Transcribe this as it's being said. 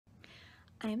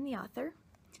I am the author.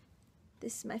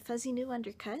 This is my fuzzy new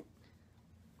undercut.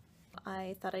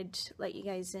 I thought I'd let you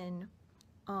guys in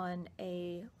on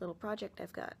a little project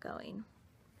I've got going.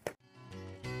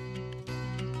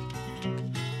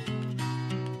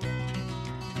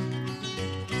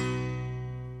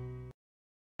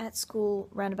 At school,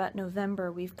 around about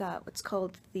November, we've got what's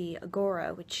called the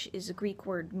Agora, which is a Greek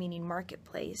word meaning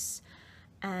marketplace,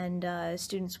 and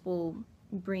students will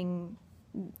bring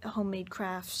homemade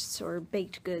crafts or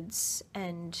baked goods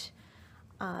and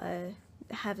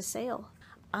have a sale.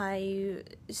 I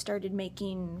started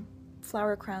making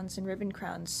flower crowns and ribbon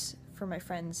crowns for my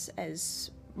friends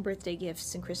as birthday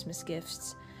gifts and Christmas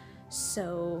gifts,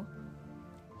 so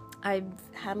I've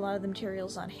had a lot of the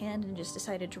materials on hand and just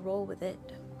decided to roll with it.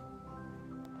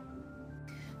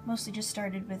 Mostly just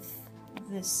started with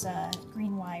this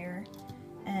green wire,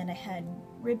 and I had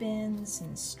ribbons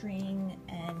and string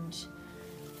and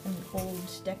an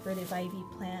old decorative ivy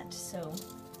plant, so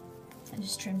I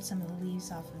just trimmed some of the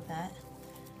leaves off of that.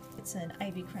 It's an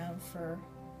ivy crown for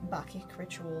Bacchic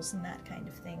rituals and that kind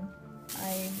of thing.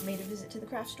 I made a visit to the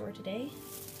craft store today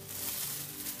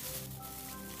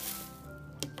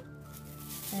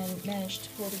and managed to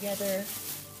pull together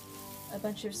a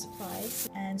bunch of supplies,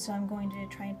 and so I'm going to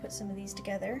try and put some of these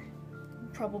together,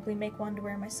 probably make one to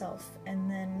wear myself, and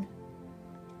then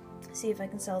see if I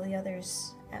can sell the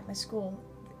others at my school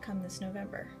come this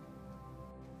November.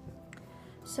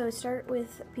 So I start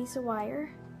with a piece of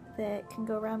wire that can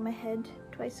go around my head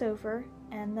twice over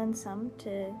and then some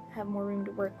to have more room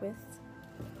to work with.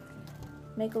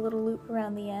 Make a little loop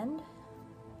around the end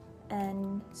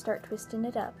and start twisting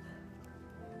it up.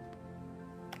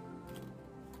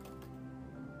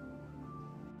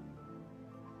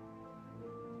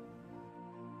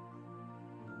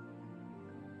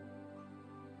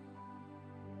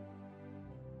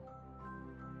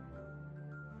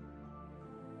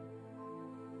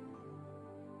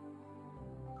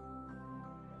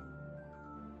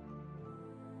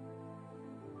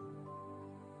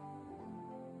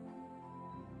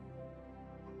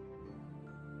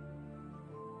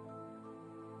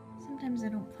 Sometimes I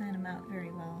don't plan them out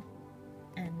very well,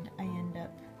 and I end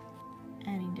up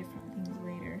adding different things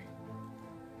later.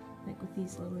 Like with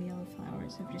these little yellow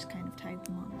flowers, I've just kind of tied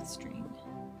them on with string.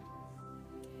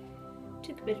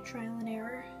 Took a bit of trial and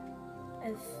error.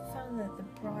 I've found that the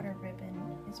broader ribbon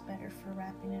is better for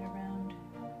wrapping it around.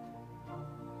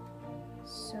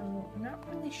 So I'm not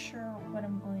really sure what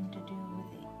I'm going to do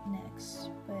with it next,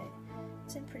 but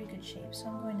it's in pretty good shape, so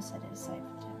I'm going to set it aside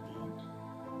for the time being.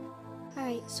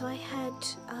 Alright, so I had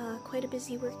quite a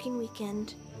busy working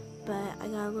weekend, but I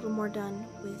got a little more done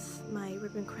with my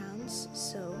ribbon crowns,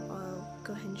 so I'll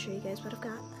go ahead and show you guys what I've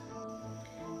got.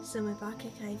 So my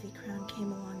Bacchic ivy crown came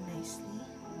along nicely,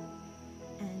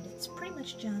 and it's pretty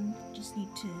much done, just need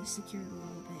to secure it a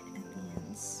little bit at the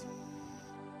ends.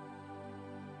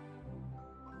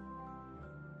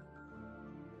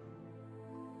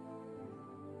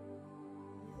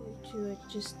 The other two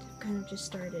I just kind of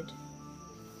started.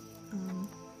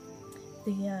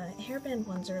 The hairband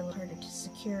ones are a little harder to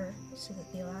secure so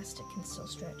that the elastic can still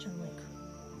stretch, unlike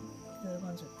the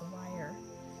ones with the wire.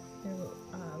 They're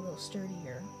a little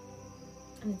sturdier,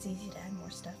 and it's easy to add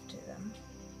more stuff to them.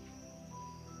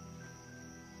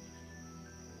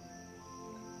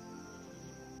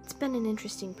 It's been an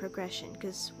interesting progression,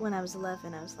 because when I was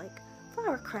 11 I was like,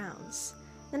 flower crowns.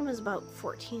 Then when I was about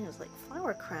 14 I was like,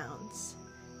 flower crowns.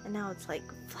 And now it's like,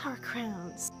 flower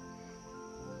crowns.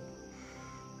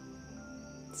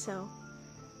 So,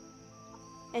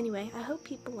 anyway, I hope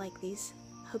people like these.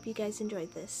 Hope you guys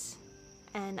enjoyed this.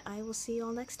 And I will see you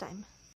all next time.